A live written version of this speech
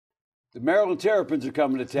The Maryland Terrapins are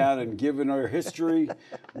coming to town, and given our history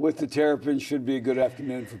with the Terrapins, should be a good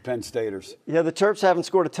afternoon for Penn Staters. Yeah, the Terps haven't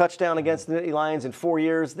scored a touchdown against the Nittany Lions in 4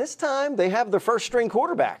 years. This time, they have their first-string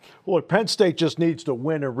quarterback. Well, Penn State just needs to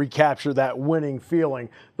win and recapture that winning feeling.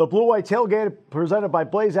 The Blue White Tailgate, presented by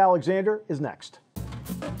Blaze Alexander, is next.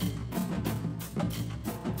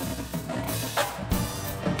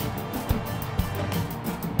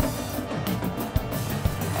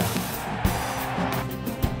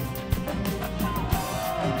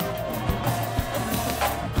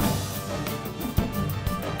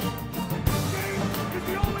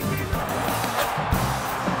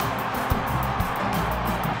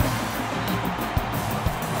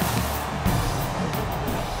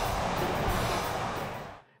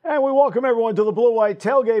 And we welcome everyone to the Blue White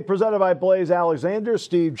Tailgate, presented by Blaze Alexander,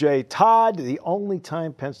 Steve J. Todd. The only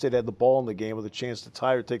time Penn State had the ball in the game with a chance to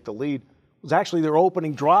tie or take the lead was actually their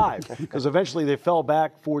opening drive, because eventually they fell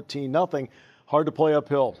back 14-0. Hard to play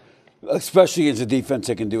uphill. Especially against a defense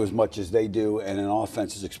that can do as much as they do, and an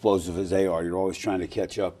offense as explosive as they are. You're always trying to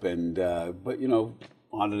catch up, and but you know,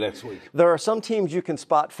 on to next week. There are some teams you can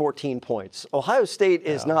spot 14 points. Ohio State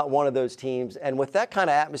is not one of those teams, and with that kind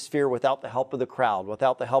of atmosphere, without the help of the crowd,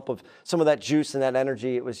 without the help of some of that juice and that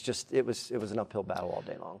energy, it was an uphill battle all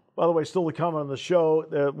day long. By the way, still to come on the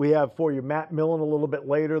show, we have for you Matt Millen a little bit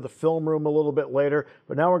later, the film room a little bit later,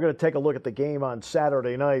 but now we're going to take a look at the game on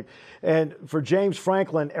Saturday night. And for James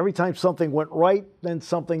Franklin, every time something went right, then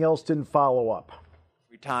something else didn't follow up.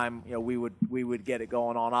 Time, you know, we would get it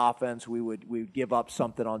going on offense. We would give up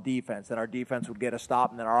something on defense. Then our defense would get a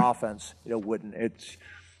stop, and then our offense, you know, wouldn't. It's,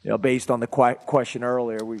 you know, based on the question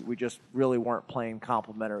earlier, we just really weren't playing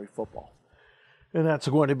complementary football. And that's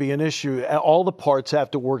going to be an issue. All the parts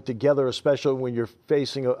have to work together, especially when you're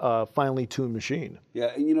facing a finely tuned machine.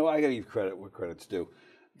 Yeah, you know, I got to give credit where credit's due.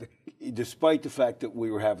 Despite the fact that we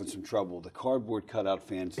were having some trouble, the cardboard cutout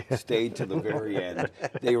fans stayed to the very end.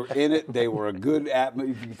 They were in it. They were a good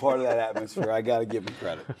part of that atmosphere. I got to give them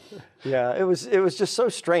credit. Yeah, it was just so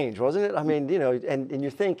strange, wasn't it? I mean, you know, and you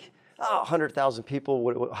think, 100,000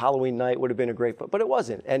 people, Halloween night would have been a great, but it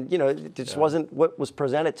wasn't. And, you know, it just wasn't what was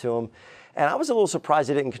presented to them. And I was a little surprised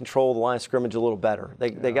they didn't control the line of scrimmage a little better.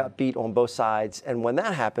 They got beat on both sides. And when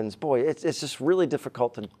that happens, boy, it's just really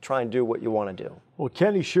difficult to try and do what you want to do. Well,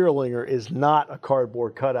 Kenny Schierlinger is not a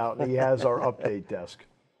cardboard cutout, and he has our update desk.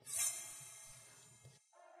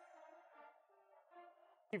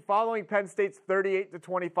 Following Penn State's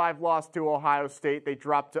 38-25 loss to Ohio State, they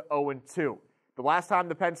dropped to 0-2. The last time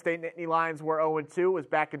the Penn State Nittany Lions were 0-2 was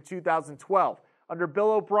back in 2012 under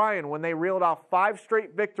Bill O'Brien, when they reeled off 5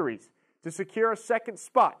 straight victories to secure a second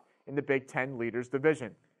spot in the Big Ten Leaders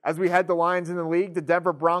Division. As we head the Lions in the league, the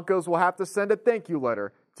Denver Broncos will have to send a thank you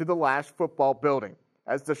letter to the Lash Football Building,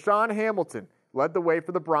 as Deshaun Hamilton led the way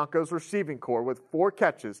for the Broncos receiving corps with 4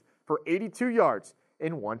 catches for 82 yards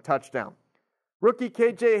and 1 touchdown. Rookie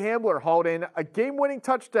KJ Hamler hauled in a game-winning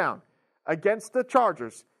touchdown against the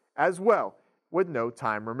Chargers as well, with no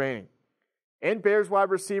time remaining. And Bears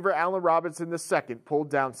wide receiver Allen Robinson II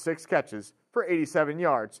pulled down 6 catches for 87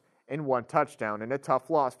 yards and 1 touchdown in a tough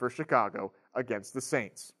loss for Chicago against the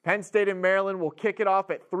Saints. Penn State and Maryland will kick it off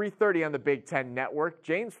at 3:30 on the Big Ten Network.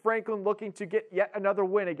 James Franklin looking to get yet another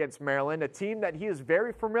win against Maryland, a team that he is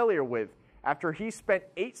very familiar with after he spent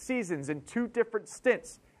 8 seasons in 2 different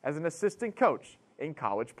stints as an assistant coach in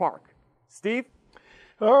College Park. Steve?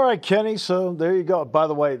 All right, Kenny, so there you go. By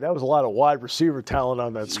the way, that was a lot of wide receiver talent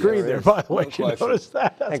on that screen there, by the way. You noticed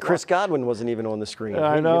that? And Chris Godwin wasn't even on the screen.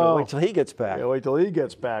 I know. Wait till he gets back. Yeah, wait till he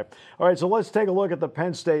gets back. All right, so let's take a look at the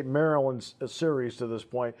Penn State-Maryland series to this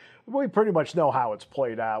point. We pretty much know how it's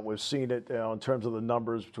played out. We've seen it in terms of the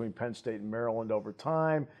numbers between Penn State and Maryland over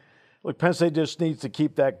time. Look, Penn State just needs to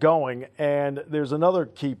keep that going, and there's another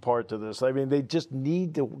key part to this. I mean, they just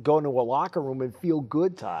need to go into a locker room and feel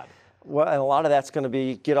good, Todd. Well, and a lot of that's going to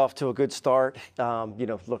be get off to a good start. You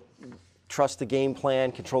know, look, trust the game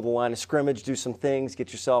plan, control the line of scrimmage, do some things,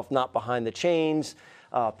 get yourself not behind the chains,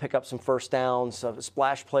 pick up some first downs,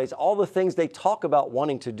 splash plays, all the things they talk about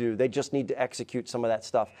wanting to do. They just need to execute some of that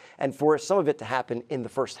stuff, and for some of it to happen in the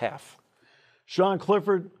first half. Sean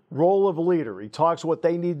Clifford, role of a leader. He talks what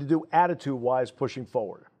they need to do attitude-wise pushing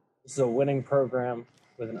forward. This is a winning program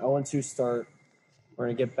with an 0-2 start. We're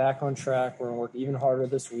going to get back on track. We're going to work even harder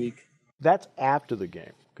this week. That's after the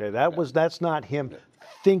game. Okay, that's not him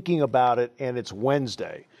thinking about it, and it's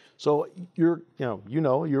Wednesday. So you're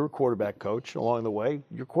a quarterback coach along the way.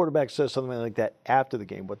 Your quarterback says something like that after the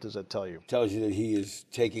game. What does that tell you? It tells you that he is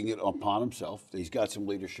taking it upon himself. He's got some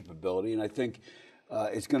leadership ability, and I think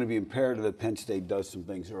it's going to be imperative that Penn State does some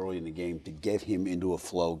things early in the game to get him into a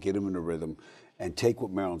flow, get him in a rhythm, and take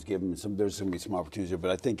what Maryland's given him. There's going to be some opportunities there, but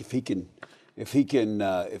I think if he can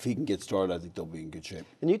get started, I think they'll be in good shape.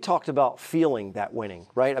 And you talked about feeling that winning,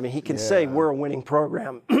 right? I mean, he can say we're a winning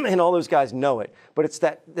program, and all those guys know it. But it's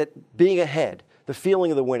that being ahead, the feeling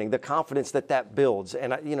of the winning, the confidence that builds,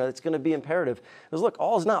 and it's going to be imperative. Because look,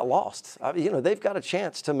 all is not lost. They've got a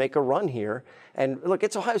chance to make a run here, and look,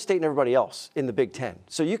 it's Ohio State and everybody else in the Big Ten,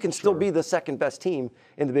 so you can still be the second best team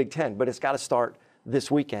in the Big Ten, but it's got to start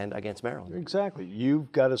this weekend against Maryland. Exactly.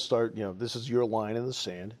 You've got to start, this is your line in the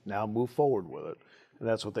sand. Now move forward with it. And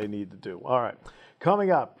that's what they need to do. All right.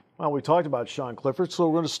 Coming up, well, we talked about Sean Clifford, so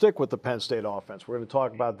we're going to stick with the Penn State offense. We're going to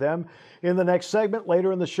talk about them in the next segment.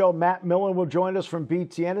 Later in the show, Matt Millen will join us from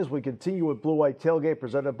BTN as we continue with Blue White Tailgate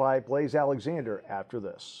presented by Blaze Alexander after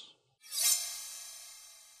this.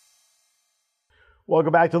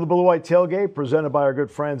 Welcome back to the Blue White Tailgate presented by our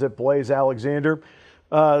good friends at Blaze Alexander.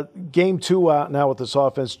 Game 2 out now with this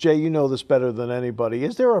offense. Jay, you know this better than anybody.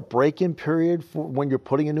 Is there a break-in period for when you're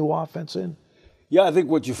putting a new offense in? Yeah, I think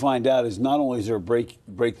what you find out is not only is there a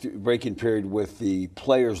break-in period with the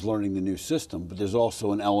players learning the new system, but there's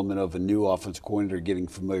also an element of a new offense coordinator getting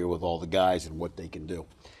familiar with all the guys and what they can do.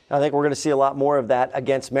 I think we're going to see a lot more of that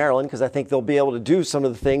against Maryland because I think they'll be able to do some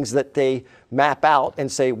of the things that they map out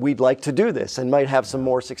and say, we'd like to do this, and might have some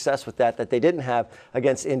more success with that they didn't have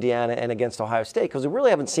against Indiana and against Ohio State because we really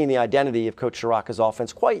haven't seen the identity of Coach Schierlinger's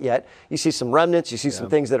offense quite yet. You see some remnants. You see some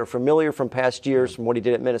things that are familiar from past years, from what he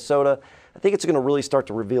did at Minnesota. I think it's going to really start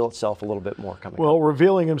to reveal itself a little bit more coming up. Well,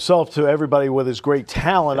 revealing himself to everybody with his great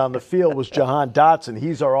talent on the field was Jahan Dotson.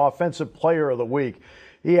 He's our Offensive Player of the Week.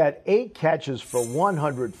 He had 8 catches for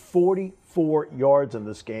 144 yards in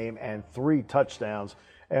this game and 3 touchdowns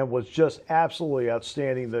and was just absolutely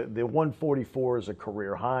outstanding. The 144 is a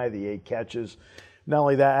career high, the 8 catches. Not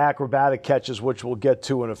only that, acrobatic catches, which we'll get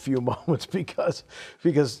to in a few moments because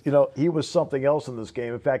he was something else in this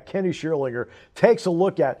game. In fact, Kenny Schierlinger takes a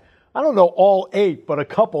look at, I don't know all 8, but a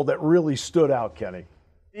couple that really stood out, Kenny.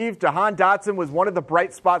 Steve, Jahan Dotson was one of the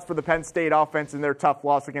bright spots for the Penn State offense in their tough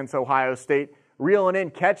loss against Ohio State, reeling in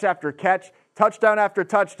catch after catch, touchdown after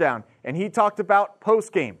touchdown. And he talked about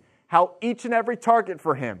post-game, how each and every target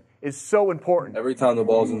for him is so important. Every time the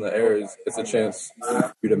ball's in the air, it's a chance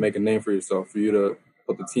for you to make a name for yourself, for you to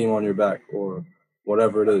put the team on your back or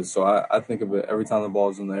whatever it is. So I think of it, every time the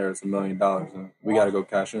ball's in the air, it's $1 million. And we got to go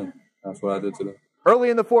cash in. That's what I did today. Early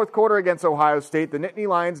in the fourth quarter against Ohio State, the Nittany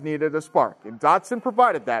Lions needed a spark, and Dotson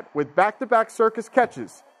provided that with back-to-back circus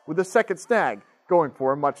catches with a second snag, going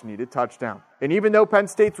for a much-needed touchdown. And even though Penn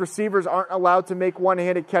State's receivers aren't allowed to make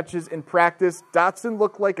one-handed catches in practice, Dotson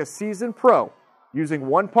looked like a seasoned pro, using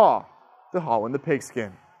one paw to haul in the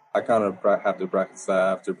pigskin. I kind of have to practice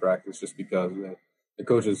that after practice just because the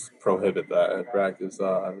coaches prohibit that at practice.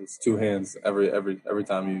 It's 2 hands every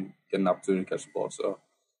time you get an opportunity to catch the ball. So.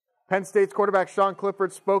 Penn State's quarterback Sean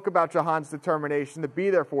Clifford spoke about Jahan's determination to be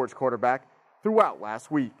their Forge quarterback throughout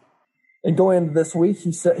last week. And going into this week,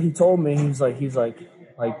 he told me he's like,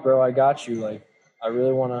 bro, I got you. Like, I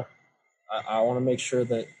really want to make sure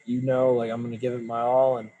that I'm going to give it my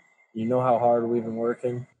all, and you know how hard we've been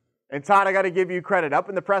working. And Todd, I got to give you credit. Up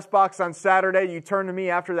in the press box on Saturday, you turned to me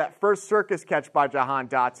after that first circus catch by Jahan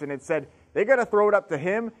Dotson and said they got to throw it up to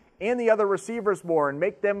him and the other receivers more and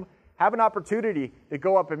make them have an opportunity to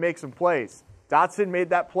go up and make some plays. Dotson made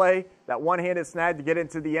that play, that one-handed snag to get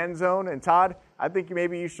into the end zone. And Todd, I think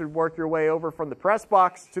maybe you should work your way over from the press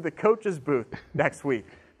box to the coach's booth next week.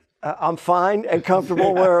 I'm fine and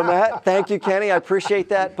comfortable where I'm at. Thank you, Kenny. I appreciate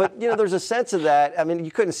that. But, there's a sense of that. I mean,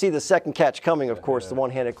 you couldn't see the second catch coming, of course, the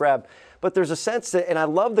one-handed grab. But there's a sense that, and I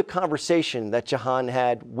love the conversation that Jahan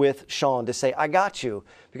had with Sean to say, I got you.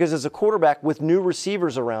 Because as a quarterback with new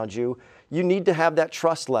receivers around you, you need to have that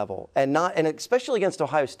trust level. And especially against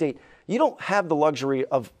Ohio State, you don't have the luxury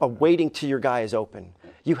of waiting till your guy is open.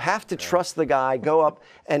 You have to trust the guy, go up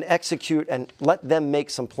and execute and let them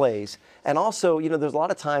make some plays. And also, there's a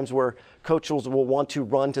lot of times where coaches will want to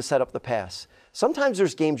run to set up the pass. Sometimes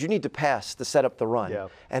there's games you need to pass to set up the run. Yeah.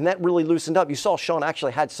 And that really loosened up. You saw Sean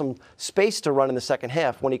actually had some space to run in the second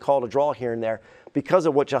half when he called a draw here and there because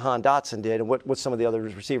of what Jahan Dotson did and what some of the other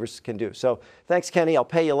receivers can do. So thanks, Kenny. I'll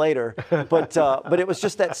pay you later. But it was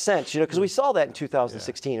just that sense, because we saw that in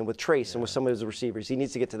 2016 and with Trace and with some of his receivers. He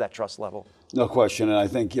needs to get to that trust level. No question. And I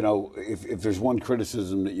think, if there's one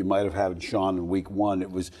criticism that you might have had in Sean in week 1,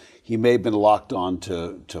 it was he may have been locked on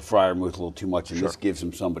to Freiermuth a little too much, and this gives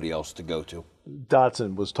him somebody else to go to.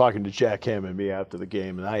 Dotson was talking to Jack Ham and me after the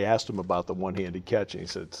game, and I asked him about the one-handed catch, and he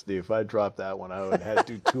said, Steve, if I dropped that one, I would have had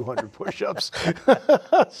to do 200 push-ups.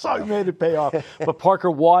 So he made it pay off. But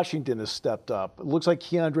Parker Washington has stepped up. It looks like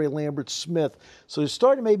Keandre Lambert-Smith. So they're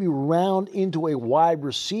starting to maybe round into a wide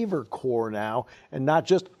receiver core now, and not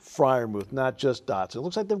just Freiermuth, not just Dotson. It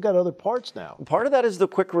looks like they've got other parts now. Part of that is the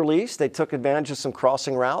quick release. They took advantage of some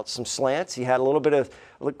crossing routes, some slants. He had a little bit of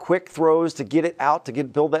quick throws to get it out, to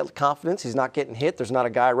build that confidence. He's not getting hit. There's not a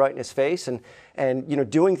guy right in his face.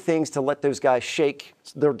 And doing things to let those guys shake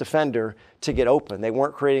their defender to get open. They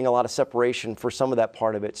weren't creating a lot of separation for some of that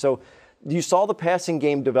part of it. So you saw the passing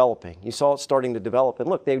game developing. You saw it starting to develop. And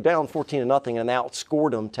look, they were down 14-0 and they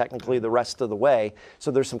outscored them technically the rest of the way.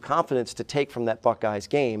 So there's some confidence to take from that Buckeyes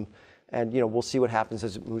game. And, we'll see what happens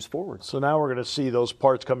as it moves forward. So now we're going to see those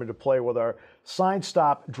parts come into play with our Sign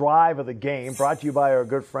Stop drive of the game, brought to you by our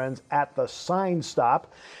good friends at the Sign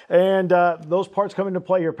Stop. And those parts come into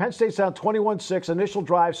play here. Penn State's down 21-6, initial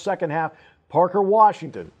drive, second half. Parker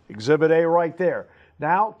Washington, Exhibit A right there.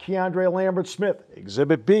 Now, Keandre Lambert-Smith,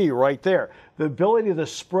 Exhibit B right there. The ability to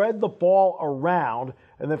spread the ball around,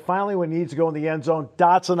 and then finally when he needs to go in the end zone,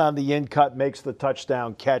 Dotson on the in cut makes the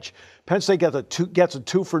touchdown catch. Penn State gets a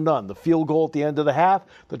 2 for none. The field goal at the end of the half,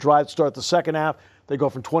 the drive starts the second half. They go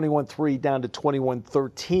from 21-3 down to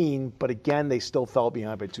 21-13, but again, they still fell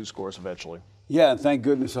behind by 2 scores eventually. Yeah, and thank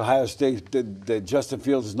goodness Ohio State, that Justin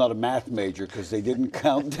Fields is not a math major, because they didn't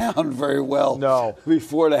count down very well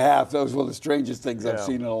before the half. That was one of the strangest things I've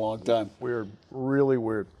seen in a long time. Weird, really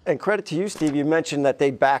weird. And credit to you, Steve, you mentioned that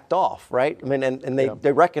they backed off, right? I mean, and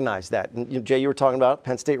they recognized that. And, Jay, you were talking about it.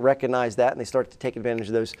 Penn State recognized that, and they started to take advantage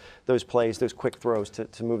of those plays, those quick throws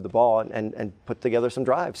to move the ball and put together some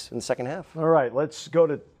drives in the second half. All right, let's go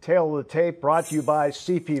to Tail of the Tape, brought to you by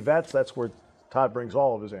CP Vets. That's where Todd brings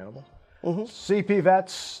all of his animals. CP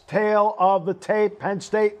Vets, Tail of the Tape, Penn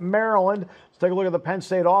State, Maryland. Let's take a look at the Penn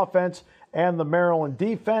State offense and the Maryland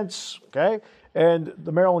defense, okay? And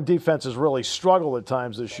the Maryland defense has really struggled at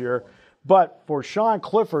times this year. But for Sean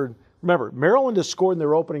Clifford, remember, Maryland has scored in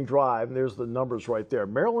their opening drive, and there's the numbers right there.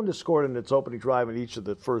 Maryland has scored in its opening drive in each of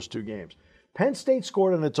the first 2 games. Penn State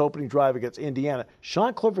scored in its opening drive against Indiana.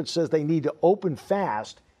 Sean Clifford says they need to open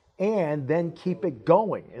fast and then keep it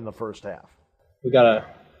going in the first half. We gotta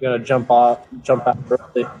jump out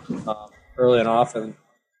early and often.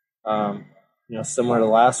 Similar to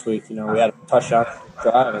last week, we had a touchdown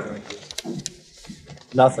drive and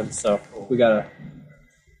nothing. So we gotta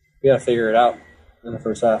figure it out in the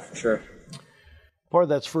first half for sure. Part of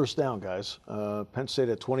that's first down, guys. Penn State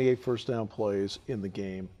had 28 first down plays in the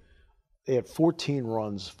game. They had 14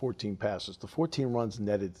 runs, 14 passes. The 14 runs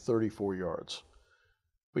netted 34 yards.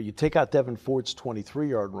 But you take out Devin Ford's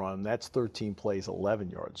 23-yard run, that's 13 plays, 11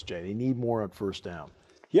 yards, Jay. They need more on first down.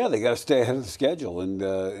 Yeah, they got to stay ahead of the schedule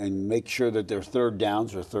and make sure that their third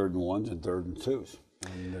downs are 3rd and 1s and 3rd and 2s.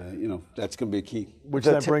 And, that's going to be a key. Which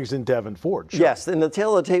then brings in Devin Ford. Sure. Yes, and the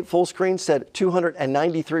Tail of the Tape full screen said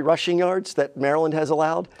 293 rushing yards that Maryland has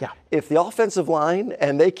allowed. Yeah. If the offensive line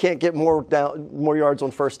and they can't get more yards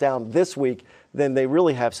on first down this week, then they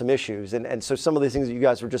really have some issues. And so some of these things that you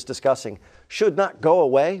guys were just discussing should not go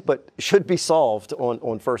away, but should be solved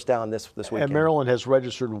on first down this weekend. And Maryland has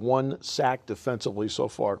registered 1 sack defensively so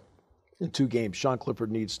far in 2 games. Sean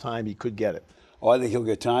Clifford needs time. He could get it. Oh, I think he'll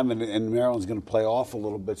get time, and Maryland's going to play off a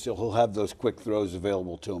little bit, so he'll have those quick throws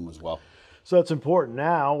available to him as well. So that's important.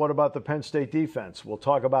 Now, what about the Penn State defense? We'll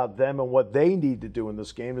talk about them and what they need to do in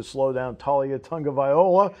this game to slow down Talia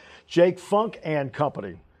Tungavailoa, Jake Funk, and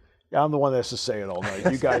company. I'm the one that has to say it all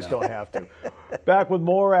night. You guys don't have to. Back with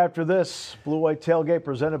more after this. Blue White Tailgate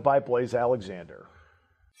presented by Blaze Alexander.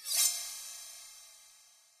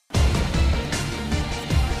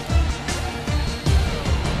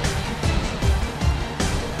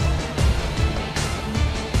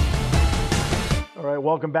 All right,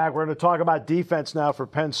 welcome back. We're going to talk about defense now for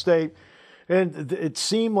Penn State. And it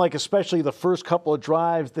seemed like, especially the first couple of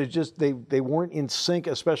drives, they weren't in sync,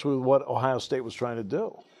 especially with what Ohio State was trying to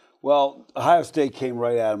do. Well, Ohio State came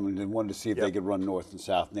right at them and wanted to see if they could run north and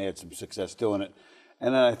south, and they had some success doing it.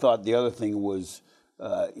 And then I thought the other thing was,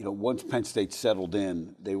 once Penn State settled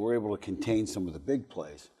in, they were able to contain some of the big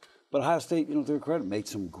plays. But Ohio State, to their credit, made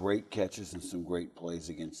some great catches and some great plays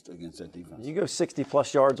against that defense. You go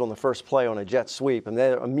 60-plus yards on the first play on a jet sweep, and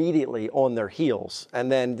they're immediately on their heels. And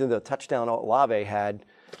then the touchdown Olave had,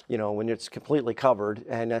 when it's completely covered,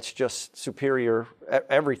 and that's just superior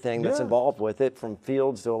everything that's involved with it, from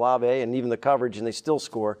Fields to Olave and even the coverage, and they still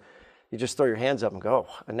score. You just throw your hands up and go,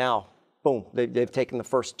 and now boom, they've taken the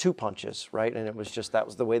first 2 punches, right? And it was just, that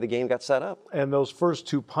was the way the game got set up. And those first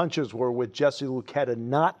 2 punches were with Jesse Luketa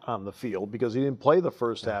not on the field because he didn't play the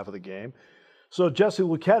first half of the game. So Jesse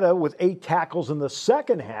Luketa, with 8 tackles in the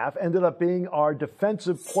second half, ended up being our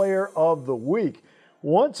defensive player of the week.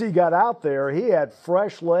 Once he got out there, he had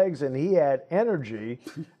fresh legs and he had energy,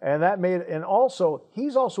 and that made. And also,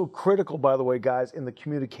 he's also critical, by the way, guys, in the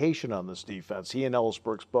communication on this defense. He and Ellis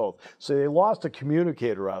Burks both. So they lost a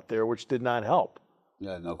communicator out there, which did not help.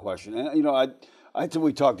 Yeah, no question. And you know, I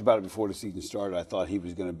we talked about it before the season started. I thought he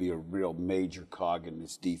was going to be a real major cog in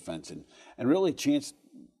this defense, and really a chance,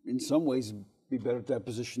 in some ways, to be better at that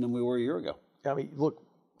position than we were a year ago. I mean, look.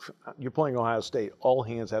 You're playing Ohio State. All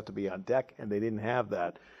hands have to be on deck, and they didn't have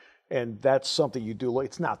that. And that's something you do.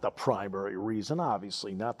 It's not the primary reason,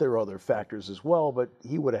 obviously. Not there are other factors as well, but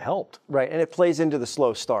he would have helped. Right, and it plays into the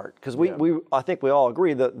slow start. Because I think we all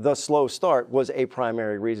agree that the slow start was a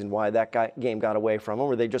primary reason why that game got away from them,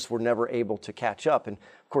 or they just were never able to catch up. And,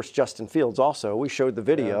 of course, Justin Fields also. We showed the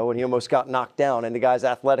video, and he almost got knocked down, and the guy's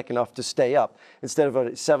athletic enough to stay up. Instead of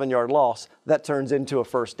a 7-yard loss, that turns into a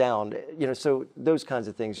first down. You know, so those kinds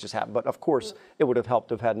of things just happen. But, of course, it would have helped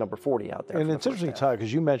to have had number 40 out there. And it's interesting, Todd,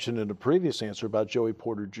 because you mentioned in a previous answer about Joey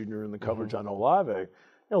Porter Jr. and the coverage on Olave. You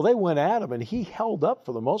know, they went at him, and he held up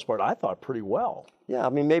for the most part, I thought, pretty well. Yeah, I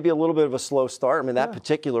mean, maybe a little bit of a slow start. I mean, that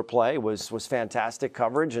particular play was fantastic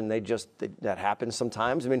coverage, and that happens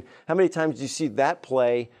sometimes. I mean, how many times do you see that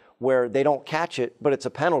play where they don't catch it, but it's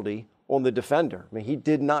a penalty on the defender? I mean, he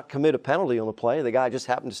did not commit a penalty on the play. The guy just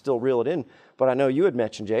happened to still reel it in. But I know you had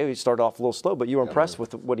mentioned, Jay, he started off a little slow, but you were impressed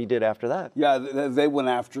with what he did after that. Yeah, they went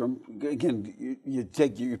after him. Again, you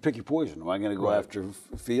pick your poison. Am I going to go after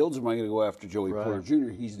Fields, or am I going to go after Joey Porter Jr.?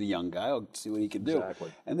 He's the young guy. I'll see what he can do.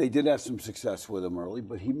 Exactly. And they did have some success with him early,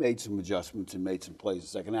 but he made some adjustments and made some plays in the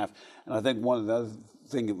second half. And I think one of the other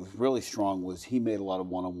thing that was really strong was he made a lot of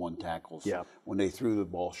one-on-one tackles. Yeah. When they threw the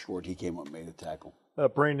ball short, he came up and made a tackle.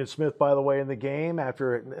 Brandon Smith, by the way, in the game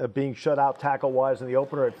after being shut out tackle-wise in the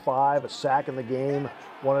opener at 5, a sack in the game,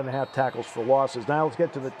 1.5 tackles for losses. Now let's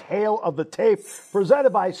get to the tail of the tape, presented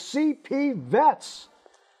by CP Vets.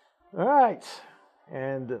 All right,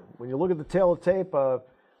 and when you look at the tail of the tape,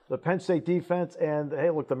 the Penn State defense and, hey,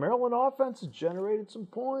 look, the Maryland offense has generated some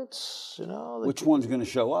points. You know, which one's going to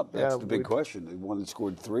show up? That's the big question. The one that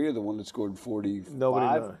scored 3 or the one that scored 45? Nobody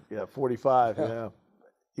knows. Yeah, 45, yeah.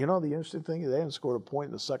 You know, the interesting thing is they hadn't scored a point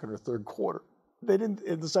in the second or third quarter. They didn't,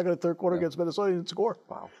 in the second or third quarter against Minnesota, they didn't score.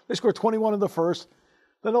 Wow. They scored 21 in the first.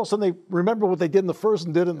 Then all of a sudden they remember what they did in the first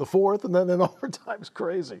and did in the fourth, and then in overtime. It's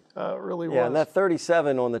crazy. It really was. Yeah, and that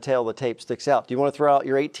 37 on the tail of the tape sticks out. Do you want to throw out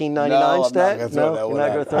your 1899 stat? No, I'm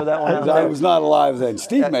not going to throw that one out. You're not going to throw that one out? I was not alive then.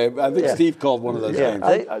 Steve may have. I think Steve called one of those games.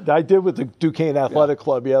 I did with the Duquesne Athletic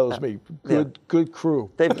Club. Yeah, that was me. Good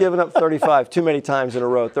crew. They've given up 35 too many times in a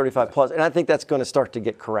row, 35 plus, and I think that's going to start to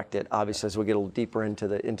get corrected, obviously, as we get a little deeper into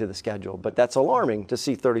the schedule. But that's alarming to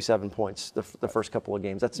see 37 points the first couple of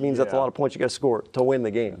games. That means that's a lot of points you got to score to win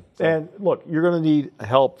the game. So. And look, you're going to need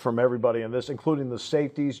help from everybody in this, including the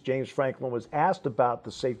safeties. James Franklin was asked about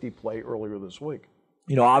the safety play earlier this week.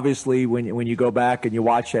 You know, obviously, when you go back and you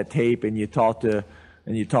watch that tape and you talk to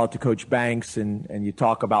Coach Banks and you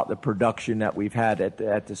talk about the production that we've had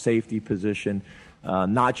at the safety position,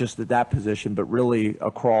 not just at that position, but really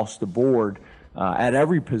across the board. At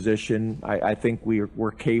every position, I think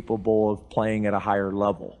we're capable of playing at a higher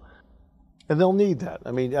level. And they'll need that.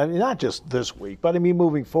 I mean, not just this week, but I mean,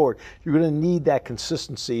 moving forward, you're going to need that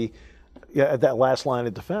consistency at that last line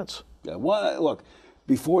of defense. Yeah, well, look,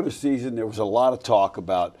 before the season, there was a lot of talk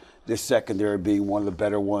about this secondary being one of the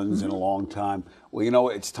better ones in a long time. Well, you know,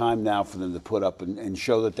 it's time now for them to put up and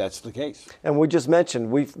show that that's the case. And we just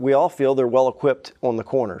mentioned, we all feel they're well equipped on the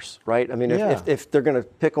corners, right? I mean, if they're going to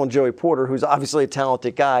pick on Joey Porter, who's obviously a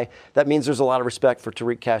talented guy, that means there's a lot of respect for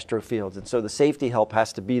Tariq Castro-Fields. And so the safety help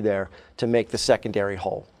has to be there to make the secondary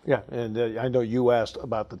whole. Yeah, and I know you asked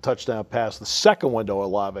about the touchdown pass, the second one to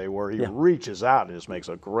Olave, where he reaches out and just makes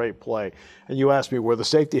a great play. And you asked me where the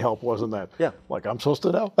safety help was in that. Yeah. Like, I'm supposed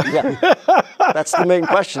to know? Yeah. That's the main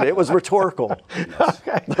question. It was rhetorical.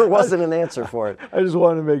 Okay. There wasn't an answer for it. I just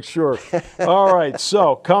wanted to make sure. All right,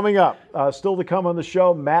 so coming up, still to come on the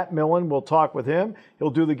show, Matt Millen. We'll talk with him. He'll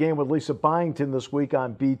do the game with Lisa Byington this week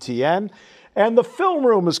on BTN. And the film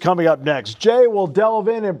room is coming up next. Jay will delve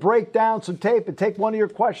in and break down some tape and take one of your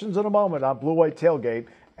questions in a moment on Blue White Tailgate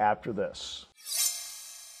after this.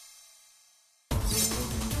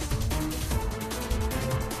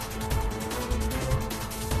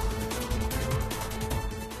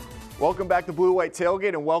 Welcome back to Blue White Tailgate,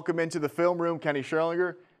 and welcome into the film room, Kenny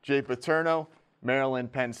Schierlinger, Jay Paterno.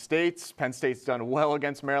 Maryland-Penn State. Penn State's done well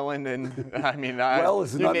against Maryland, and I mean, well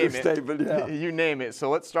is an understatement. Yeah. You name it. So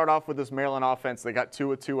let's start off with this Maryland offense. They got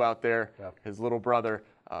 2 of 2 out there. Yeah. His little brother.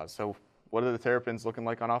 So what are the Terrapins looking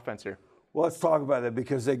like on offense here? Well, let's talk about that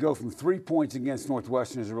because they go from 3 points against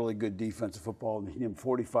Northwestern, is a really good defensive football, and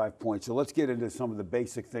 45 points. So let's get into some of the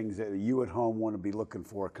basic things that you at home want to be looking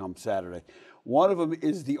for come Saturday. One of them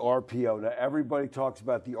is the RPO. Now, everybody talks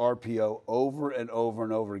about the RPO over and over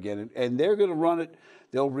and over again, and they're going to run it.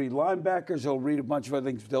 They'll read linebackers. They'll read a bunch of other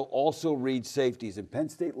things. They'll also read safeties, and Penn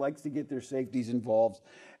State likes to get their safeties involved.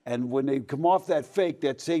 And when they come off that fake,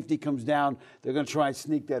 that safety comes down, they're going to try and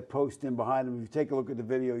sneak that post in behind them. If you take a look at the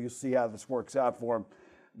video, you'll see how this works out for them.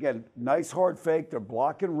 Again, nice hard fake. They're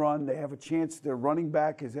block and run. They have a chance. Their running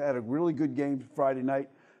back has had a really good game Friday night.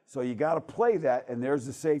 So you got to play that, and there's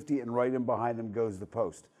the safety, and right in behind them goes the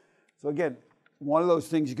post. So again, one of those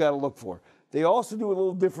things you got to look for. They also do a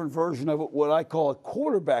little different version of it, what I call a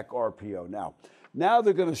quarterback RPO. Now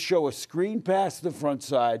they're going to show a screen pass to the front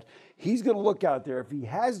side. He's going to look out there. If he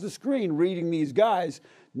has the screen reading these guys,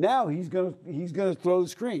 now he's going to throw the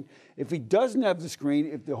screen. If he doesn't have the screen,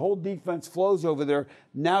 if the whole defense flows over there,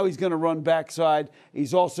 now he's going to run backside.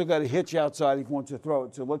 He's also got a hitch outside if he wants to throw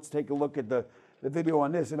it. So let's take a look at the video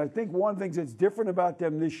on this. And I think one of the things that's different about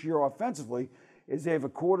them this year offensively is they have a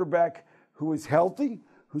quarterback who is healthy,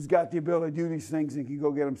 who's got the ability to do these things and can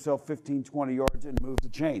go get himself 15, 20 yards and move the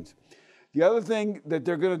chains. The other thing that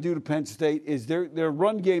they're going to do to Penn State is their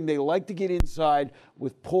run game, they like to get inside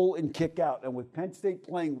with pull and kick out. And with Penn State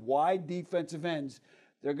playing wide defensive ends,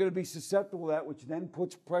 they're going to be susceptible to that, which then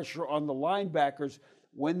puts pressure on the linebackers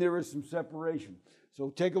when there is some separation.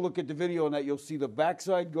 So take a look at the video on that. You'll see the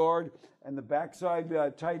backside guard and the backside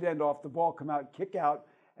tight end off the ball come out, kick out,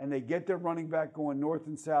 and they get their running back going north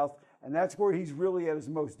and south. And that's where he's really at his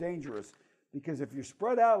most dangerous, because if you're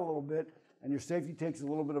spread out a little bit and your safety takes a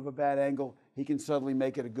little bit of a bad angle, he can suddenly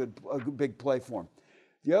make it a good big play for him.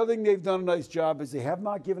 The other thing they've done a nice job is they have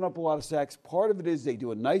not given up a lot of sacks. Part of it is they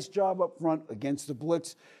do a nice job up front against the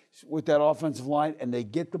blitz with that offensive line, and they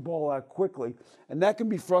get the ball out quickly. And that can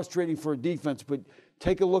be frustrating for a defense, but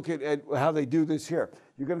take a look at how they do this here.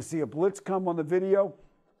 You're going to see a blitz come on the video.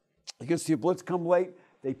 You're going to see a blitz come late.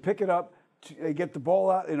 They pick it up. They get the ball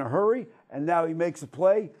out in a hurry, and now he makes a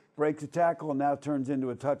play, breaks a tackle, and now turns into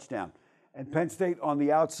a touchdown. And Penn State on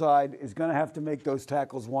the outside is going to have to make those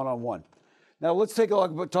tackles one-on-one. Now let's take a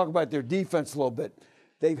look, talk about their defense a little bit.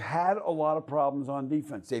 They've had a lot of problems on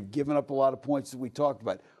defense. They've given up a lot of points that we talked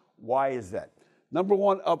about. Why is that? Number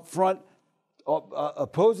one, up front,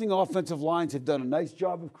 opposing offensive lines have done a nice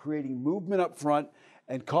job of creating movement up front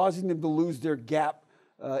and causing them to lose their gap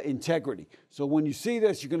integrity. So when you see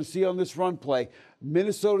this, you're going to see on this run play,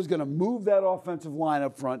 Minnesota's going to move that offensive line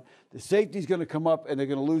up front. The safety's going to come up, and they're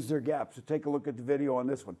going to lose their gap. So take a look at the video on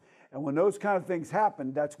this one. And when those kind of things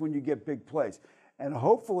happen, that's when you get big plays. And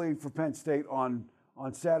hopefully for Penn State on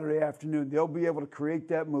Saturday afternoon, they'll be able to create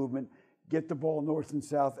that movement, get the ball north and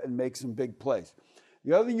south, and make some big plays.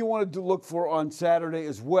 The other thing you want to look for on Saturday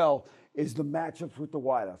as well is the matchups with the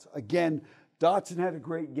wideouts. Again, Dotson had a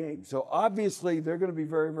great game. So obviously they're going to be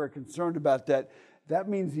very, very concerned about that. That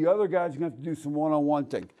means the other guys are going to have to do some one-on-one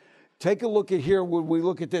thing. Take a look at here. When we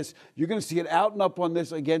look at this, you're going to see it out and up on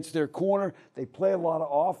this against their corner. They play a lot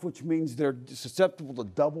of off, which means they're susceptible to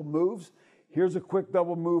double moves. Here's a quick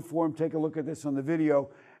double move for him. Take a look at this on the video,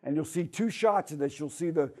 and you'll see 2 shots of this. You'll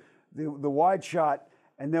see the wide shot,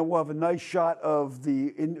 and then we'll have a nice shot of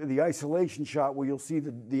the isolation shot where you'll see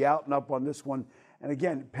the out and up on this one. And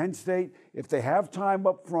again, Penn State, if they have time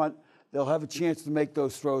up front, they'll have a chance to make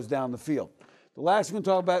those throws down the field. The last thing we'll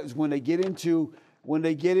talk about is when they get into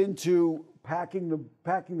packing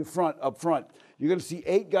the front up front. You're going to see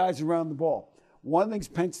 8 guys around the ball. One of the things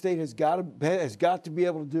Penn State has got to be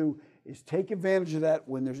able to do is take advantage of that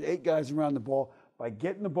when there's 8 guys around the ball by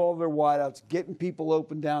getting the ball to their wideouts, getting people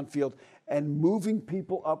open downfield, and moving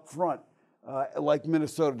people up front like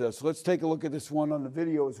Minnesota does. So let's take a look at this one on the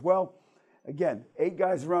video as well. Again, 8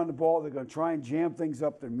 guys around the ball. They're going to try and jam things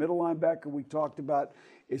up. Their middle linebacker we talked about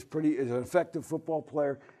is an effective football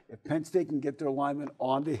player. If Penn State can get their linemen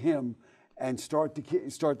onto him and start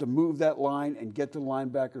to move that line and get the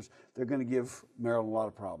linebackers, they're going to give Maryland a lot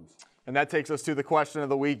of problems. And that takes us to the question of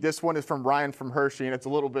the week. This one is from Ryan from Hershey, and it's a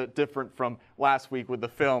little bit different from last week with the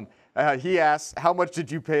film. He asks, how much did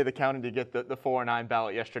you pay the county to get the 4-9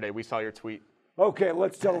 ballot yesterday? We saw your tweet. Okay,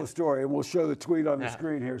 let's tell the story, and we'll show the tweet on the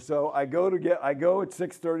screen here. So I go at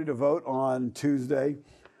 6:30 to vote on Tuesday.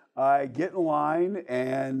 I get in line,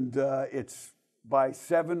 and it's by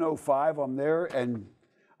 7:05. I'm there, and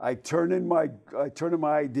I turn in my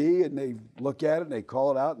ID, and they look at it, and they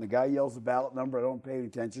call it out, and the guy yells the ballot number. I don't pay any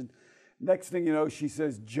attention. Next thing you know, she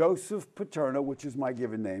says, Joseph Paterno, which is my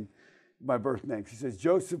given name, my birth name. She says,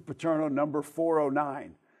 Joseph Paterno, number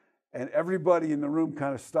 409. And everybody in the room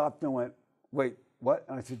kind of stopped and went, wait, what?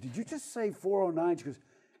 And I said, did you just say 409? She goes,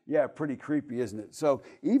 yeah, pretty creepy, isn't it? So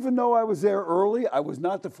even though I was there early, I was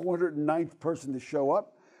not the 409th person to show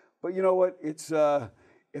up. But you know what? It's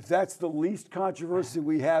if that's the least controversy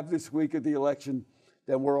we have this week of the election,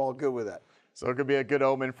 then we're all good with that. So it could be a good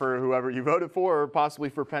omen for whoever you voted for, or possibly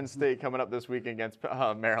for Penn State coming up this week against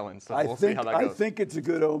Maryland. So we'll see how that goes. I think it's a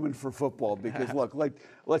good omen for football because, look,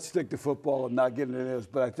 let's stick to football and not get into this,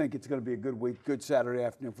 but I think it's going to be a good week, good Saturday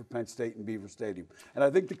afternoon for Penn State and Beaver Stadium. And I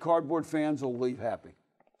think the cardboard fans will leave happy.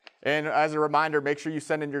 And as a reminder, make sure you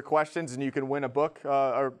send in your questions, and you can win a book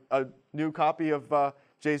or a new copy of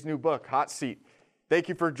Jay's new book, Hot Seat. Thank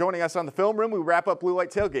you for joining us on the Film Room. We wrap up Blue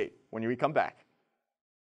White Tailgate when we come back.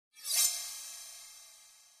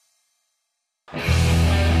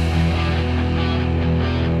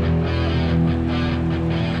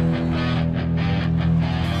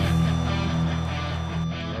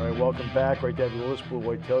 Welcome back. Right there to the list, Blue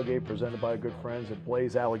White Tailgate, presented by good friends at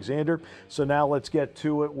Blaze Alexander. So now let's get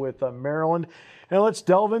to it with Maryland. And let's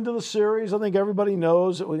delve into the series. I think everybody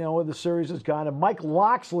knows where the series has gone. And Mike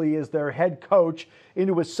Locksley is their head coach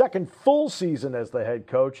into his second full season as the head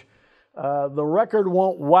coach. The record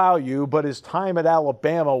won't wow you, but his time at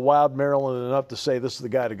Alabama wowed Maryland enough to say this is the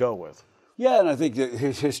guy to go with. Yeah, and I think that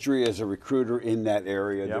his history as a recruiter in that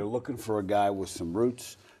area, they're looking for a guy with some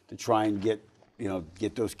roots to try and get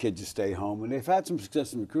those kids to stay home. And they've had some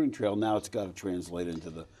success in the recruiting trail. Now it's got to translate into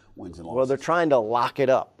the wins and losses. Well, they're trying to lock it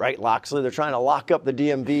up, right, Locksley? They're trying to lock up the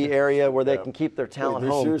DMV area where they can keep their talent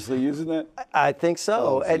home. They're seriously using that? I think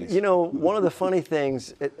so. And, one of the funny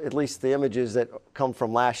things, at least the images that come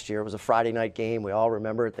from last year, it was a Friday night game. We all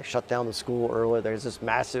remember it. They shut down the school early. There's this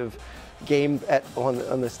massive game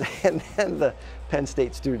on the stand, and the Penn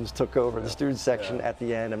State students took over the student section at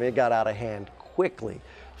the end. I mean, it got out of hand quickly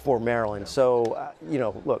for Maryland. So,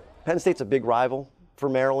 look, Penn State's a big rival for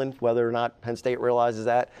Maryland, whether or not Penn State realizes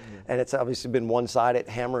that. And it's obviously been one-sided,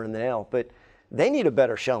 hammer and nail. But they need a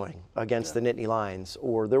better showing against the Nittany Lions,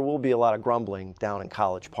 or there will be a lot of grumbling down in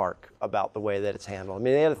College Park about the way that it's handled. I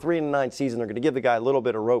mean, they had a 3-9 season. They're going to give the guy a little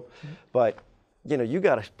bit of rope. But, you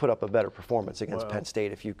got to put up a better performance against Penn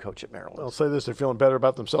State if you coach at Maryland. I'll say this, they're feeling better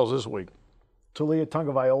about themselves this week. Talia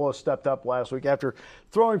Tagovailoa stepped up last week after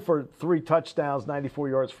throwing for 3 touchdowns, 94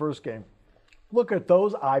 yards first game. Look at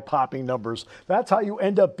those eye-popping numbers. That's how you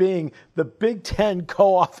end up being the Big Ten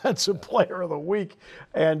co-offensive player of the week.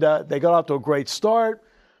 And they got off to a great start,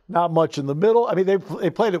 not much in the middle. I mean, they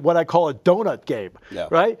played at what I call a donut game,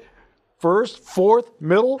 right? First, fourth,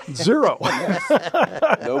 middle, 0.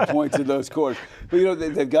 No points in those quarters. But,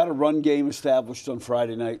 they've got a run game established on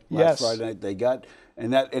Friday night. Last Friday night they got,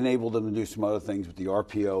 and that enabled them to do some other things with the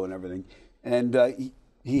RPO and everything. And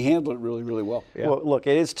he handled it really, really well. Yeah. Well, look,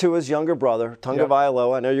 it is Tua's younger brother,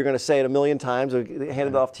 Tagovailoa. I know you're going to say it a million times. I'll hand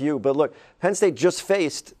it off to you. But look, Penn State just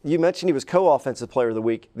faced, you mentioned he was co-offensive player of the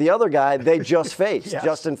week. The other guy they just faced,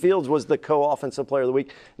 Justin Fields, was the co-offensive player of the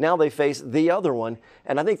week. Now they face the other one.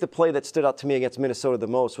 And I think the play that stood out to me against Minnesota the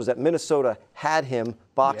most was that Minnesota had him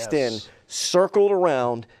boxed in, circled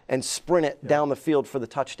around, and sprinted down the field for the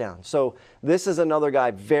touchdown. So this is another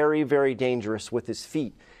guy very, very dangerous with his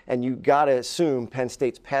feet. And you got to assume Penn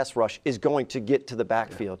State's pass rush is going to get to the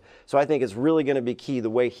backfield. So I think it's really going to be key the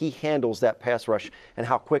way he handles that pass rush and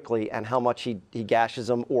how quickly and how much he gashes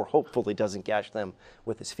them, or hopefully doesn't gash them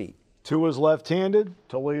with his feet. Tua's left-handed,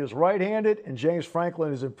 Talia's right-handed, and James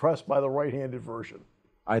Franklin is impressed by the right-handed version.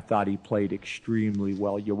 I thought he played extremely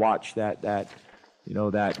well. You watch that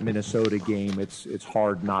Minnesota game, it's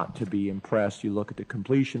hard not to be impressed. You look at the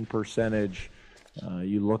completion percentage.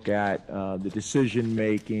 You look at the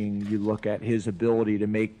decision-making. You look at his ability to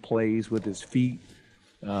make plays with his feet,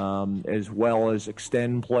 as well as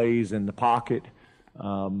extend plays in the pocket.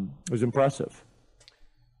 It was impressive.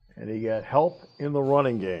 And he got help in the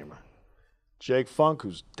running game. Jake Funk,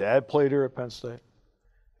 whose dad played here at Penn State.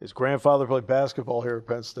 His grandfather played basketball here at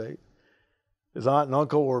Penn State. His aunt and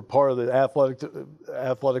uncle were part of the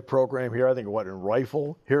athletic program here. I think in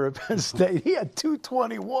rifle here at Penn State. He had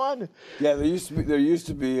 221. Yeah, there used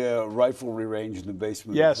to be a riflery range in the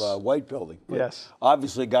basement of White Building. But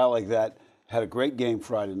obviously, a guy like that had a great game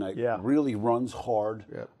Friday night. Yeah. Really runs hard,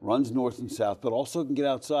 Yep. runs north and south, but also can get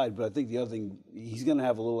outside. But I think the other thing, he's going to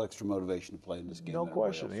have a little extra motivation to play in this game. No than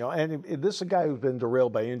question. everybody else. And this is a guy who's been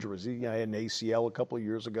derailed by injuries. He had an ACL a couple of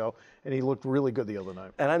years ago, and he looked really good the other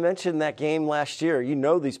night. And I mentioned that game last year. You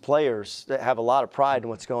know these players that have a lot of pride in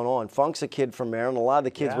what's going on. Funk's a kid from Maryland. A lot of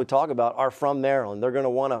the kids we talk about are from Maryland. They're going to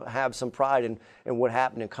want to have some pride in what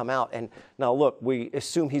happened and come out. And now, look, we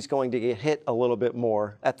assume he's going to get hit a little bit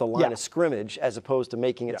more at the line of scrimmage as opposed to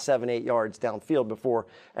making it 7-8 yards downfield before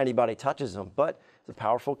anybody touches him. But he's a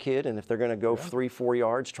powerful kid, and if they're going to go 3-4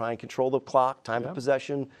 yards, try and control the clock, time of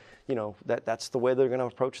possession, you know, that's the way they're going to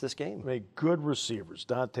approach this game. I mean, good receivers,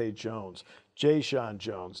 Dante Jones, Jayshon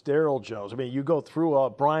Jones, Daryl Jones. I mean, you go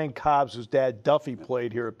through Brian Cobbs, whose dad Duffy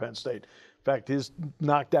played here at Penn State. In fact, his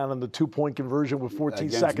knockdown on the 2-point conversion with 14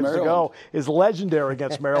 seconds to go is legendary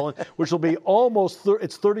against Maryland, which will be almost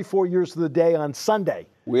it's 34 years to the day on Sunday.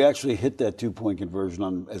 We actually hit that 2-point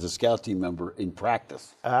conversion as a scout team member in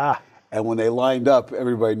practice. And when they lined up,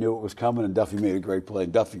 everybody knew it was coming, and Duffy made a great play.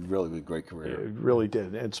 And Duffy really had a great career. It really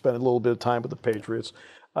did, and spent a little bit of time with the Patriots.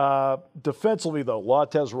 Defensively, though,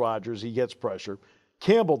 Lattez Rogers, he gets pressure.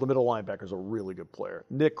 Campbell, the middle linebacker, is a really good player.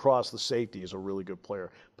 Nick Cross, the safety, is a really good player.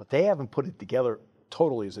 But they haven't put it together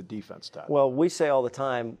totally as a defense, Todd. Well, we say all the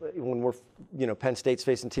time when we're, Penn State's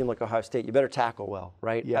facing a team like Ohio State, you better tackle well,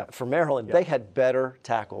 right? Yeah. For Maryland, they had better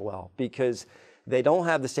tackle well because they don't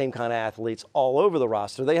have the same kind of athletes all over the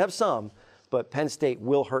roster. They have some, but Penn State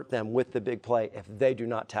will hurt them with the big play if they do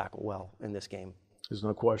not tackle well in this game. There's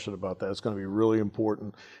no question about that. It's going to be really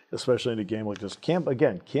important, especially in a game like this.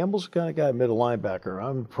 Campbell's the kind of guy, middle linebacker,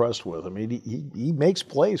 I'm impressed with. I mean, he makes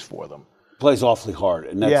plays for them. Plays awfully hard,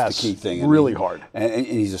 and that's the key thing. Really hard. And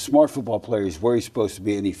he's a smart football player. He's where he's supposed to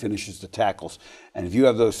be, and he finishes the tackles. And if you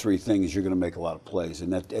have those three things, you're going to make a lot of plays,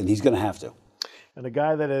 and he's going to have to. And a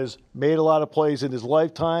guy that has made a lot of plays in his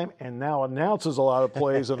lifetime and now announces a lot of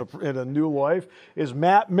plays in a new life is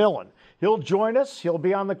Matt Millen. He'll join us. He'll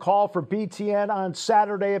be on the call for BTN on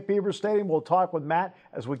Saturday at Beaver Stadium. We'll talk with Matt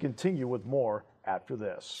as we continue with more after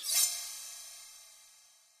this.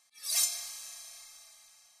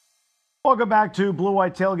 Welcome back to Blue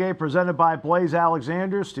White Tailgate, presented by Blaze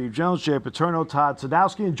Alexander, Steve Jones, Jay Paterno, Todd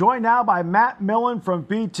Sadowski, and joined now by Matt Millen from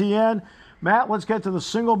BTN. Matt, let's get to the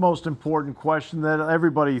single most important question that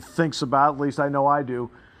everybody thinks about, at least I know I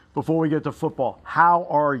do, before we get to football. How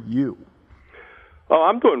are you? Oh,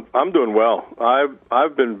 I'm doing well.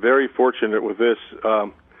 I've been very fortunate with this,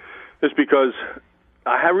 just because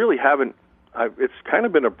I really haven't. It's kind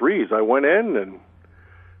of been a breeze. I went in and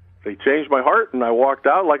they changed my heart, and I walked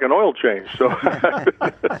out like an oil change. So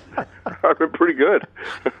I've been pretty good.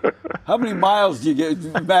 How many miles do you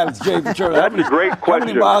get, Matt? It's Jay Paterno. That's a great question.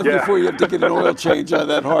 How many miles before you have to get an oil change on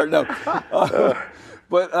that heart? No.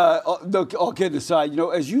 But all kidding aside,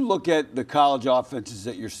 as you look at the college offenses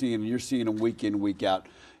that you're seeing, and you're seeing them week in, week out,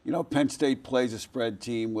 Penn State plays a spread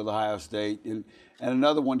team with Ohio State, and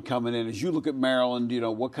another one coming in. As you look at Maryland,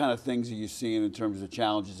 what kind of things are you seeing in terms of the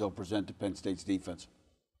challenges they'll present to Penn State's defense?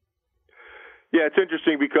 Yeah, it's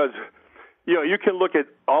interesting because, you can look at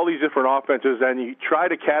all these different offenses and you try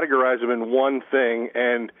to categorize them in one thing,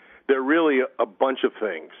 and they're really a bunch of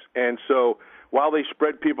things. And so while they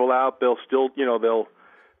spread people out, they'll still, they'll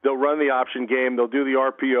run the option game. They'll do the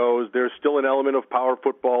RPOs. There's still an element of power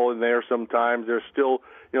football in there sometimes. There's still,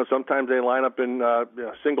 sometimes they line up in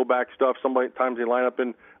single back stuff. Sometimes they line up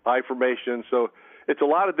in I formation. So it's a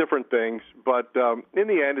lot of different things. But in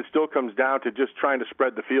the end, it still comes down to just trying to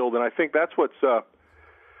spread the field. And I think that's what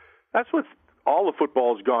all the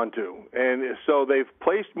football has gone to. And so they've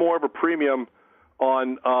placed more of a premium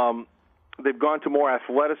on they've gone to more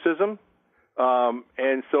athleticism.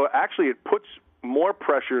 And so actually it puts more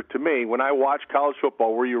pressure to me when I watch college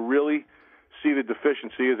football, where you really see the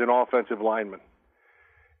deficiency as an offensive lineman.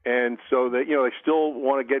 And so they still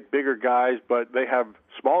want to get bigger guys, but they have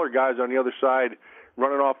smaller guys on the other side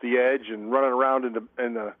running off the edge and running around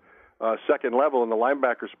in the second level in the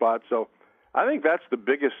linebacker spot. So I think that's the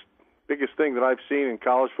biggest thing that I've seen in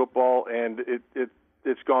college football, and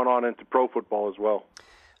it's gone on into pro football as well.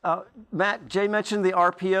 Matt, Jay mentioned the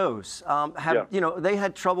RPOs. They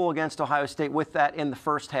had trouble against Ohio State with that in the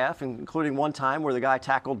first half, including one time where the guy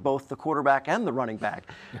tackled both the quarterback and the running back.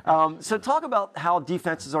 So talk about how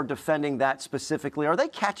defenses are defending that specifically. Are they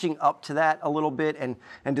catching up to that a little bit and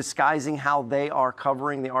disguising how they are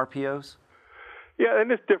covering the RPOs? Yeah,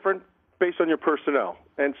 and it's different based on your personnel.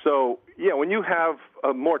 And so, when you have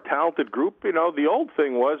a more talented group, the old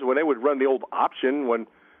thing was when they would run the old option when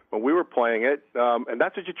we were playing it, and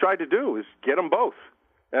that's what you tried to do, is get them both.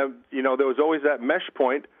 And, there was always that mesh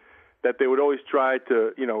point that they would always try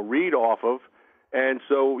to, read off of. And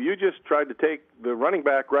so you just tried to take the running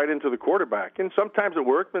back right into the quarterback. And sometimes it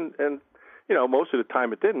worked, and most of the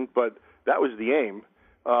time it didn't, but that was the aim.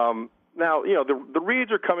 Now, the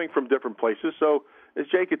reads are coming from different places. So as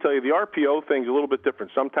Jay could tell you, the RPO thing's a little bit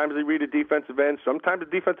different. Sometimes they read a defensive end, sometimes a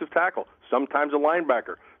defensive tackle, sometimes a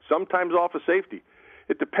linebacker, sometimes off a safety.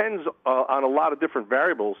 It depends on a lot of different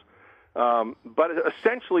variables, but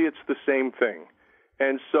essentially it's the same thing.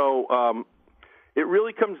 And so it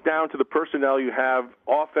really comes down to the personnel you have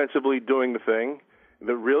offensively doing the thing.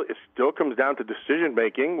 It still comes down to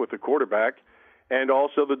decision-making with the quarterback and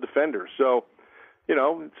also the defender. So,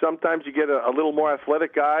 sometimes you get a little more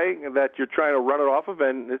athletic guy that you're trying to run it off of,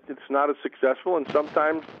 and it's not as successful. And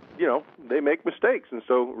sometimes, they make mistakes. And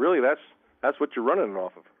so really that's what you're running it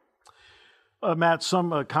off of. Matt,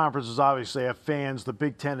 some conferences obviously have fans. The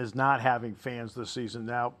Big Ten is not having fans this season.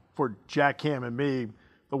 Now, for Jack Ham and me,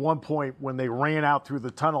 the one point when they ran out through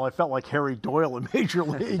the tunnel, I felt like Harry Doyle in Major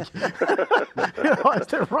League, as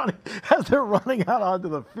they're running out onto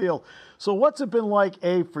the field. So what's it been like,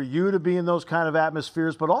 for you to be in those kind of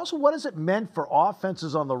atmospheres, but also what has it meant for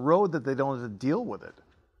offenses on the road that they don't have to deal with it?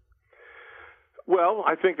 Well,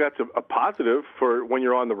 I think that's a positive for when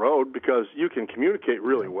you're on the road because you can communicate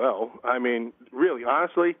really well. I mean, really,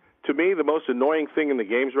 honestly, to me, the most annoying thing in the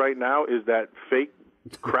games right now is that fake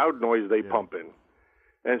crowd noise they pump in.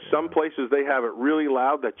 And some places they have it really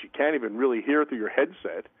loud that you can't even really hear through your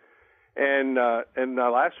headset. And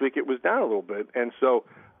last week it was down a little bit. And so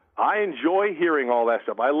I enjoy hearing all that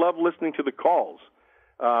stuff. I love listening to the calls.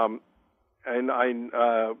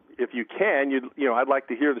 If you can, I'd like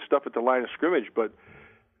to hear the stuff at the line of scrimmage, but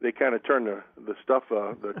they kind of turn the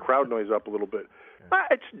crowd noise up a little bit.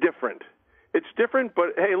 It's different. It's different,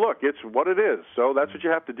 but hey, look, it's what it is. So that's what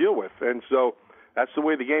you have to deal with. And so that's the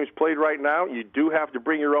way the game's played right now. You do have to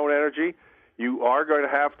bring your own energy. You are going to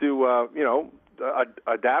have to,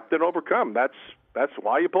 adapt and overcome. That's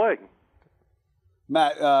why you play.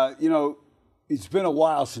 Matt, it's been a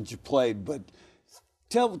while since you played, but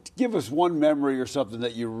give us one memory or something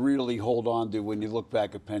that you really hold on to when you look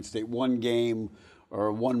back at Penn State. One game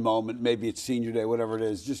or one moment, maybe it's senior day, whatever it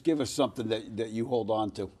is. Just give us something that you hold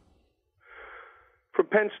on to. From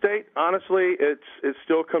Penn State, honestly, it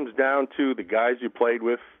still comes down to the guys you played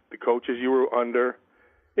with, the coaches you were under.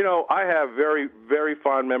 I have very, very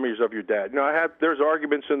fond memories of your dad. There's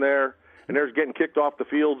arguments in there, and there's getting kicked off the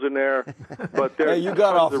fields in there. But hey, you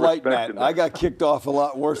got off light, Matt. I got kicked off a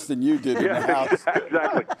lot worse than you did in the house.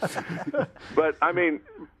 Exactly.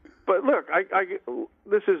 But look,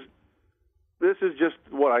 this is just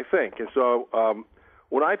what I think. And so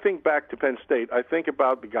when I think back to Penn State, I think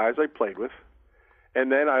about the guys I played with. And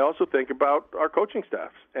then I also think about our coaching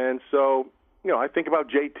staffs. And so, I think about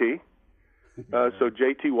JT. So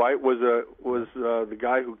JT White was the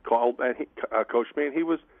guy who called and he coached me,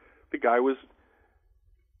 and the guy was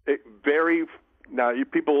very. Now, you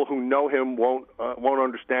people who know him won't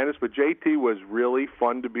understand this, but JT was really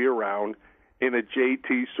fun to be around in a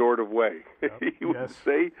JT sort of way. Yep. He would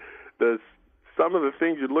say some of the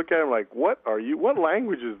things you'd look at him like, "What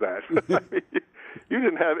language is that?" You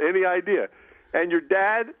didn't have any idea. And your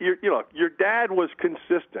dad, your dad was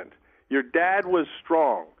consistent. Your dad was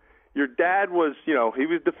strong. Your dad was, he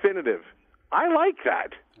was definitive. I like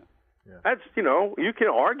that. Yeah. That's, you can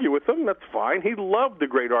argue with him. That's fine. He loved the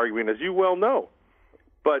great arguing, as you well know.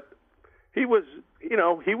 But he was,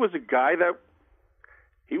 he was a guy that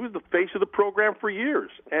he was the face of the program for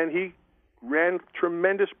years, and he ran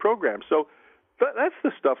tremendous programs. So that's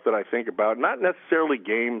the stuff that I think about, not necessarily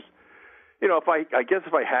games. I guess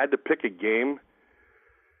if I had to pick a game,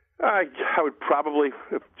 I would probably,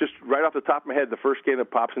 just right off the top of my head, the first game that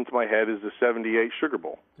pops into my head is the '78 Sugar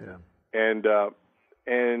Bowl. Yeah.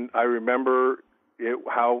 And I remember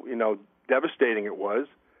how devastating it was.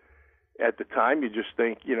 At the time, you just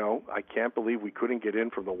think, I can't believe we couldn't get in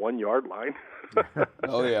from the 1 yard line.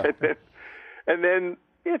 Oh yeah. and then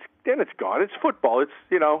it's gone. It's football.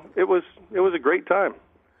 It was a great time.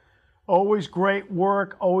 Always great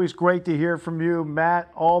work. Always great to hear from you,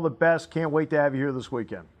 Matt. All the best. Can't wait to have you here this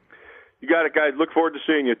weekend. You got it, guys. Look forward to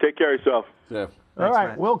seeing you. Take care of yourself. Yeah. All right,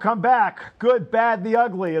 Matt. We'll come back. Good, bad, the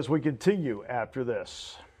ugly as we continue after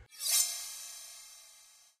this.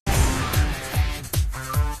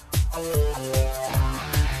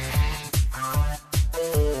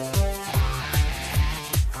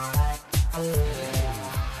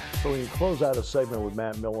 So when you close out a segment with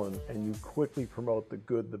Matt Millen and you quickly promote the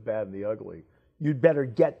good, the bad, and the ugly, you'd better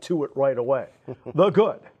get to it right away. The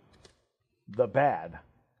good, the bad,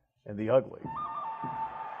 and the ugly.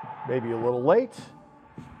 Maybe a little late,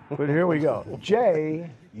 But here we go. Jay,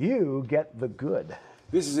 you get the good.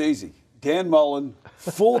 This is easy. Dan Mullen,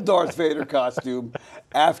 full Darth Vader costume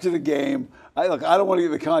after the game. I don't want to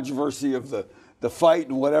get the controversy of the fight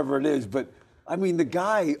and whatever it is, but I mean, the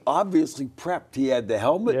guy obviously prepped. He had the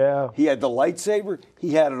helmet. Yeah. He had the lightsaber.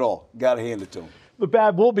 He had it all. Got to hand it to him. The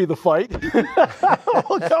bad will be the fight.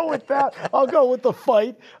 I'll go with that. I'll go with the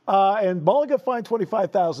fight. And Mullen got fined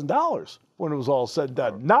 $25,000 when it was all said and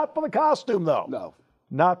done. Not for the costume, though. No.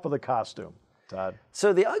 Not for the costume. Todd.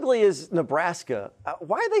 So the ugly is Nebraska.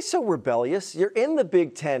 Why are they so rebellious? You're in the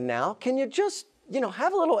Big Ten now. Can you just,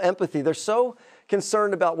 have a little empathy? They're so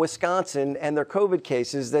concerned about Wisconsin and their COVID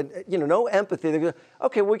cases that, no empathy. They go,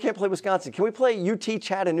 okay, well, we can't play Wisconsin. Can we play UT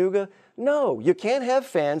Chattanooga? No, you can't have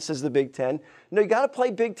fans, says the Big Ten. No, you got to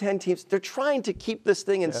play Big Ten teams. They're trying to keep this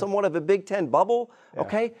thing in somewhat of a Big Ten bubble,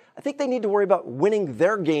 okay? I think they need to worry about winning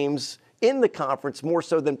their games in the conference more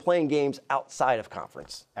so than playing games outside of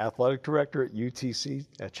conference. Athletic director at UTC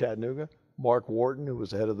at Chattanooga, Mark Wharton, who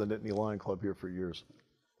was head of the Nittany Lion Club here for years.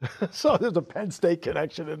 So there's a Penn State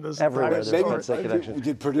connection in this. Everywhere there's a Penn State connection.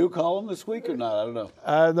 Did Purdue call him this week or not? I don't know.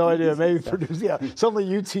 I have no idea. Maybe Purdue. Yeah, suddenly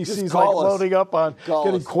UTC's like loading up on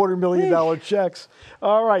getting $250,000 checks.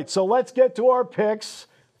 All right, so let's get to our picks.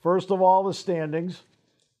 First of all, the standings.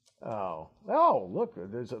 Oh, look,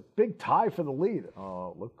 there's a big tie for the lead.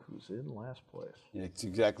 Oh, look who's in last place. Yeah, that's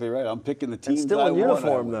exactly right. I'm picking the team. Still in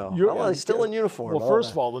uniform, though. He's still in uniform. Well,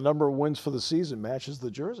 first of all, the number of wins for the season matches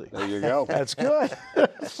the jersey. There you go. That's good.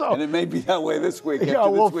 And it may be that way this week. Yeah,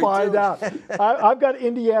 we'll find out. I've got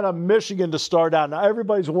Indiana, Michigan to start out. Now,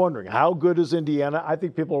 everybody's wondering, how good is Indiana? I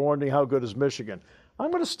think people are wondering, how good is Michigan? I'm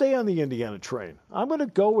going to stay on the Indiana train. I'm going to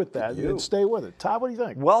go with that and stay with it. Todd, what do you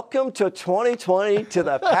think? Welcome to 2020 to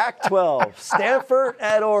the Pac-12. Stanford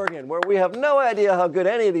at Oregon, where we have no idea how good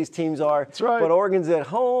any of these teams are. That's right. But Oregon's at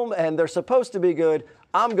home, and they're supposed to be good.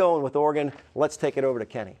 I'm going with Oregon. Let's take it over to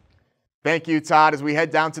Kenny. Thank you, Todd, as we head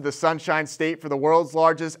down to the Sunshine State for the world's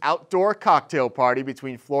largest outdoor cocktail party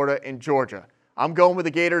between Florida and Georgia. I'm going with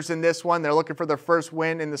the Gators in this one. They're looking for their first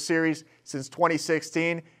win in the series since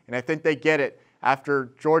 2016, and I think they get it.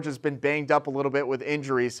 After Georgia's been banged up a little bit with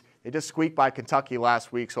injuries, they just squeaked by Kentucky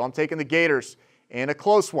last week. So I'm taking the Gators in a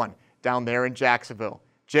close one down there in Jacksonville.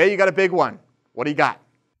 Jay, you got a big one. What do you got?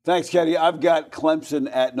 Thanks, Kenny. I've got Clemson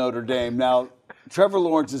at Notre Dame. Now, Trevor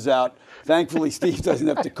Lawrence is out. Thankfully, Steve doesn't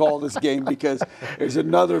have to call this game because there's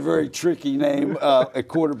another very tricky name at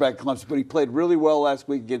quarterback Clemson. But he played really well last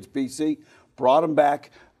week against BC, brought him back.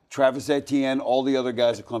 Travis Etienne, all the other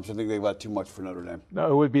guys at Clemson think they've got too much for Notre Dame.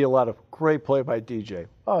 No, it would be a lot of great play by DJ.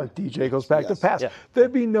 Oh, DJ goes back to pass. Yeah.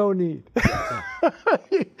 There'd be no need.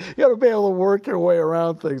 You got to be able to work your way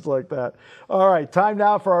around things like that. All right, time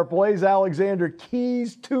now for our Blaze Alexander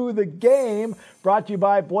Keys to the Game, brought to you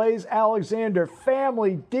by Blaze Alexander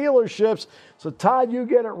Family Dealerships. So, Todd, you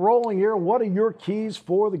get it rolling here. What are your keys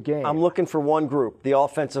for the game? I'm looking for one group, the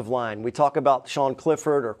offensive line. We talk about Sean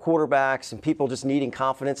Clifford or quarterbacks and people just needing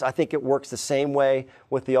confidence. I think it works the same way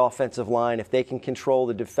with the offensive line. If they can control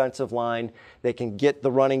the defensive line, they can get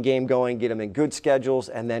the running game going, get them in good schedules,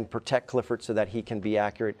 and then protect Clifford so that he can be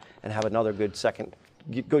accurate and have another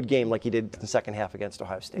good game like he did in the second half against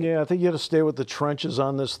Ohio State. Yeah, I think you have to stay with the trenches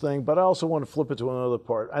on this thing, but I also want to flip it to another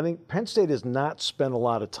part. I think Penn State has not spent a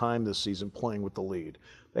lot of time this season playing with the lead.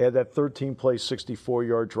 They had that 13-play,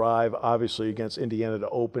 64-yard drive, obviously, against Indiana to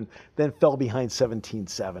open, then fell behind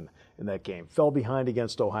 17-7 in that game. Fell behind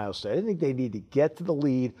against Ohio State. I think they need to get to the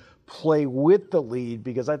lead, play with the lead,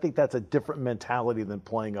 because I think that's a different mentality than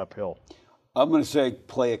playing uphill. I'm going to say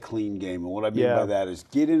play a clean game, and what I mean by that is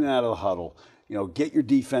get in and out of the huddle. Get your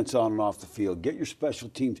defense on and off the field. Get your special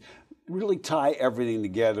teams. Really tie everything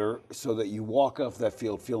together so that you walk off that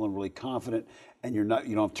field feeling really confident, and you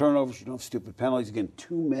don't have turnovers, you don't have stupid penalties. Again,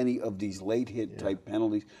 too many of these late hit type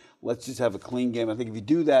penalties. Let's just have a clean game. I think if you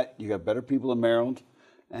do that, you got better people in Maryland,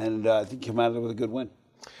 and I think you come out of there with a good win.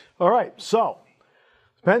 All right, so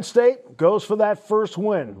Penn State goes for that first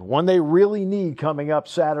win, one they really need coming up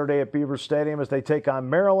Saturday at Beaver Stadium as they take on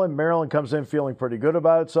Maryland. Maryland comes in feeling pretty good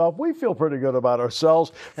about itself. We feel pretty good about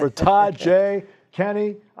ourselves. For Todd, Jay,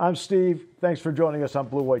 Kenny, I'm Steve. Thanks for joining us on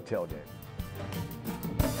Blue White Tailgate.